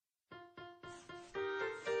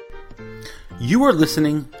You are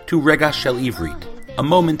listening to Rega Shel Ivrit, a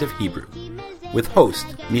moment of Hebrew, with host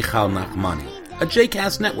Michal Nachmani, a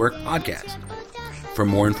JCast Network podcast. For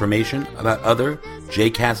more information about other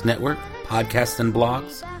JCast Network podcasts and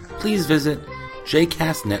blogs, please visit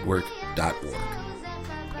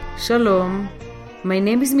jcastnetwork.org. Shalom, my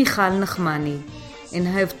name is Michal Nachmani, and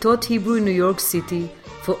I have taught Hebrew in New York City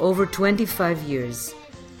for over 25 years.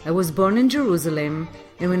 I was born in Jerusalem,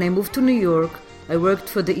 and when I moved to New York, I worked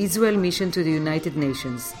for the Israel Mission to the United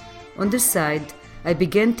Nations. On the side, I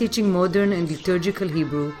began teaching modern and liturgical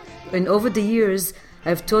Hebrew, and over the years,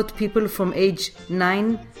 I've taught people from age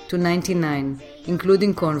 9 to 99,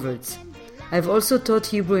 including converts. I've also taught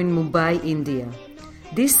Hebrew in Mumbai, India.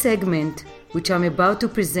 This segment, which I'm about to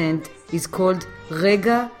present, is called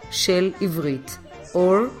Rega Shel Ivrit,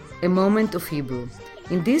 or A Moment of Hebrew.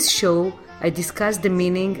 In this show, I discuss the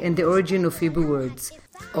meaning and the origin of Hebrew words.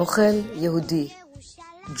 Ochel Yehudi,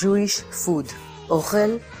 Jewish food.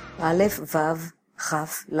 Ochel Aleph Vav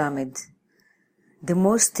Chaf Lamed. The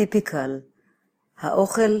most typical,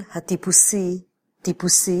 האוכל הטיפוסי,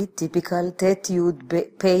 typical, tet yud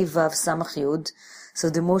pei vav samach yud.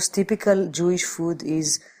 So the most typical Jewish food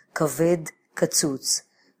is kaved katzutz.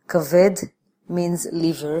 Kaved means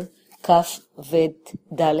liver, kaf ved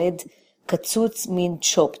daled. Katzutz means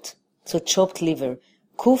chopped, so chopped liver.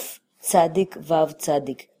 Kuf tzadik vav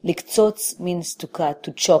tzadik. Liktzotz means to cut,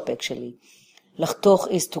 to chop actually. Lachtoch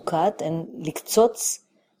is to cut, and liktzotz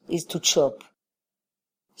is to chop.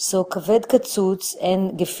 So kaved katzutz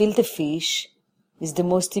and gefilte fish is the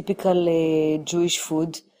most typical Jewish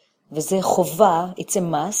food. וזה חובה, it's a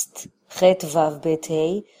must, ח' ו' ב'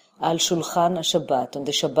 ה', על שולחן השבת, on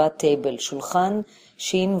the Shabbat table, שולחן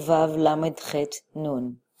שין ו' למד ח'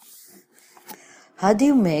 נון. How do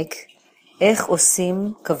you make, איך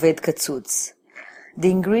עושים כבד קצוץ? The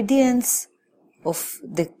ingredients of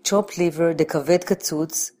the chopped liver, the כבד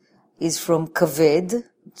קצוץ, is from כבד,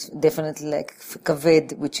 definitely like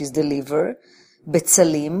כבד, which is the liver,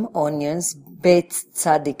 בצלים, onions, בית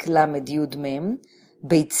צדיק למד יוד מם,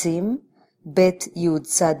 ביצים, בית יוד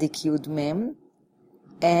צדיק יוד מם,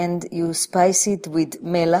 and you spice it with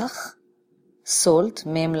מלח, salt,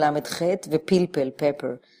 מם למד ח' ופלפל,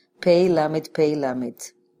 pepper, פי למד פי למד.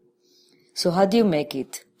 So how do you make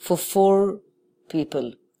it? For 4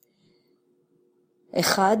 people.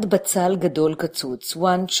 1 בצל גדול קצוץ,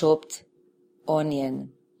 1 chopped onion,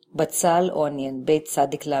 בצל onion, בית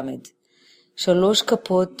צדיק למד. 3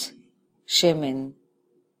 כפות שמן,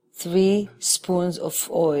 3 spoons of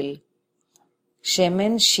oil,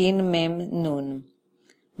 שמן שין מם נון,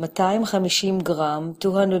 250 גרם,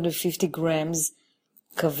 250 grams,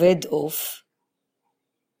 כבד עוף,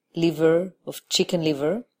 liver, of chicken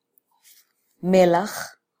liver,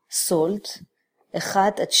 מלח, salt,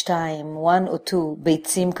 1 עד 2, 1 or 2,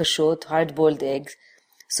 ביצים קשות, hard boiled eggs,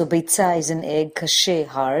 so ביצה is an egg, קשה,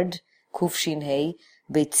 hard, קוף שין ה',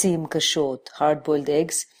 ביצים קשות, hard boiled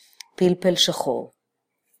eggs, פלפל שחור.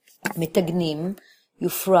 מתגנים, you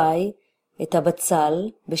fry את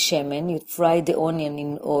הבצל בשמן, you fry the onion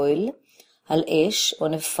in oil, על אש,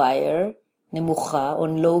 on a fire, נמוכה,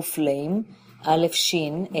 on low flame, א'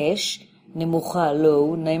 שין, אש, נמוכה,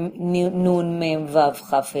 low, נון מם וו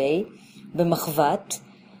כף ה', במחבת,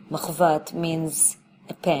 מחבת means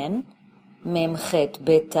a pan, מם ח'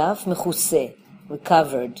 ב' ת', מכוסה,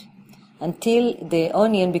 recovered, until the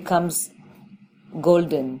onion becomes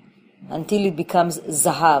golden, until it becomes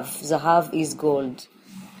zahav. Zahav is gold.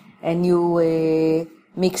 And you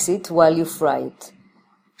mix it while you fry it.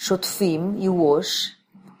 שוטפים, you wash.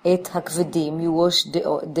 את הכבדים, you wash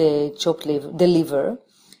the chopped liver, the liver,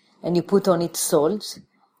 and you put on it salt,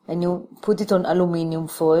 and you put it on aluminum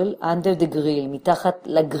foil under the grill, מתחת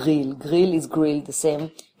לגריל. Grill is grill, the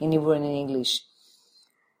same in Hebrew and in English.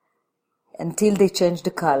 Until they change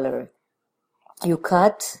the color. You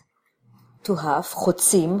cut to half,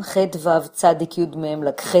 חוצים, ח' ו' צדיק י' מ'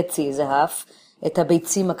 לחצי, זה half, את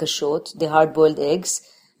הביצים הקשות, the hard boiled eggs,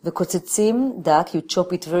 וקוצצים דק, you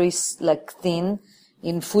chop it very like thin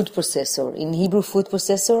in food processor. In Hebrew food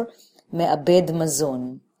processor, מעבד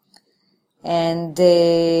מזון. And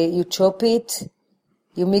you chop it,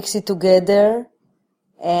 you mix it together,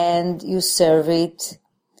 and you serve it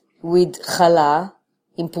with challah,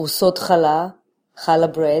 עם פרוסות חלה, חלה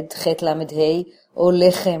bread, ח' למד ה', או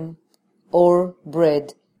לחם, or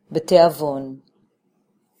bread, בתיאבון.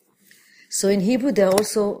 So in Hebrew there are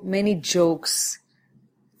also many jokes,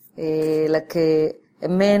 like a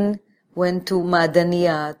man went to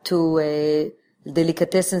מעדניה, to a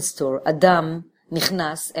delicatessen store. Adam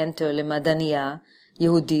נכנס, enter למעדניה,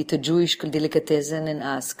 יהודית, a Jewish delicatessen, and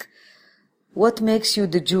ask, what makes you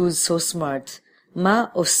the Jews so smart? מה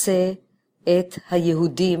עושה את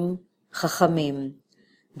היהודים חכמים.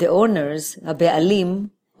 The owners, הבעלים,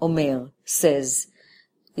 אומר, says,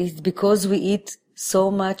 it's because we eat so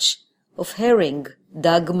much of herring,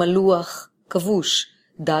 דג מלוח, כבוש.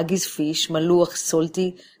 דג is fish, מלוח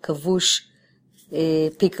salty, כבוש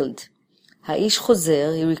pickled. האיש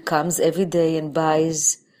חוזר, he comes every day and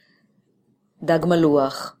buys דג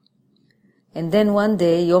מלוח. And then one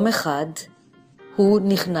day, יום אחד, הוא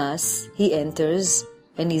נכנס, he enters,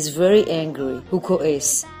 and he's very angry, הוא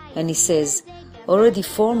כועס, and he says, already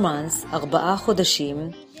 4 months, 4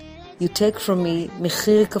 חודשים, you take from me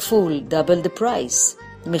מחיר כפול, double the price.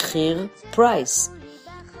 מחיר, price.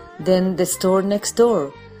 Then the store next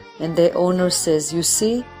door, and the owner says, you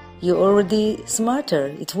see, you're already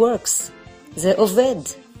smarter, it works. זה עובד.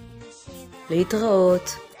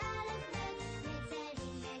 להתראות.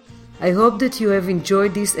 I hope that you have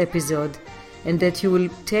enjoyed this episode and that you will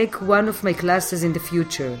take one of my classes in the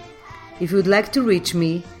future. If you would like to reach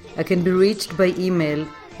me, I can be reached by email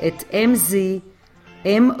at mzmotek,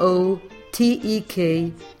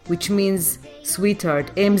 which means sweetheart,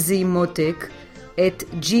 mzmotek,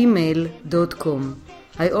 @gmail.com.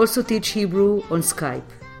 I also teach Hebrew on Skype.